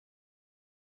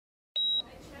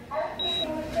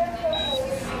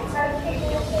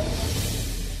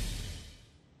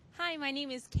my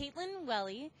name is Caitlyn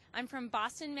Welly. I'm from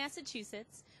Boston,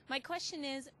 Massachusetts. My question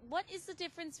is, what is the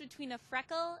difference between a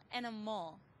freckle and a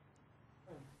mole?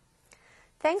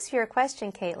 Thanks for your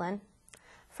question, Caitlyn.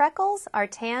 Freckles are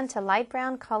tan to light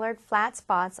brown colored flat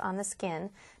spots on the skin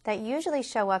that usually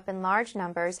show up in large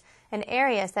numbers in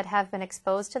areas that have been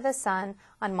exposed to the sun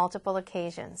on multiple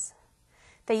occasions.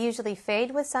 They usually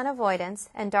fade with sun avoidance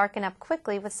and darken up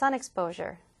quickly with sun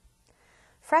exposure.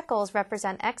 Freckles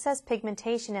represent excess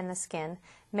pigmentation in the skin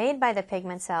made by the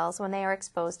pigment cells when they are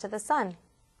exposed to the sun.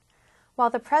 While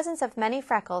the presence of many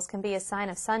freckles can be a sign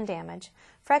of sun damage,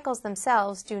 freckles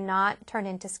themselves do not turn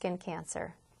into skin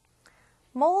cancer.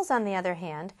 Moles, on the other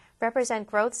hand, represent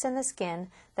growths in the skin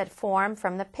that form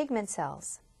from the pigment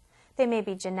cells. They may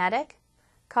be genetic,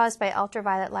 caused by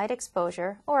ultraviolet light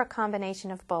exposure, or a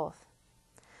combination of both.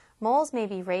 Moles may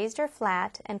be raised or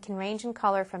flat and can range in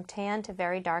color from tan to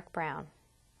very dark brown.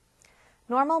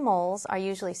 Normal moles are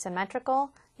usually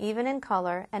symmetrical, even in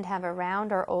color, and have a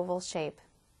round or oval shape.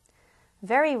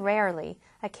 Very rarely,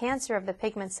 a cancer of the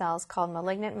pigment cells called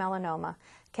malignant melanoma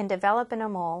can develop in a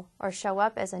mole or show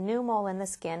up as a new mole in the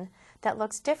skin that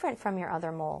looks different from your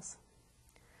other moles.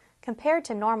 Compared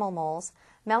to normal moles,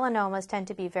 melanomas tend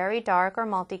to be very dark or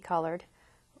multicolored,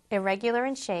 irregular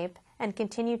in shape, and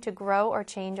continue to grow or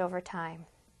change over time.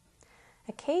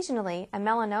 Occasionally, a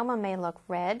melanoma may look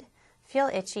red, feel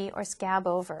itchy, or scab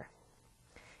over.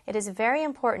 It is very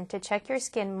important to check your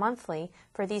skin monthly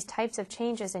for these types of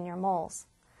changes in your moles.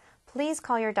 Please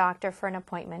call your doctor for an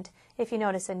appointment if you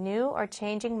notice a new or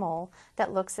changing mole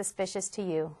that looks suspicious to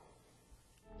you.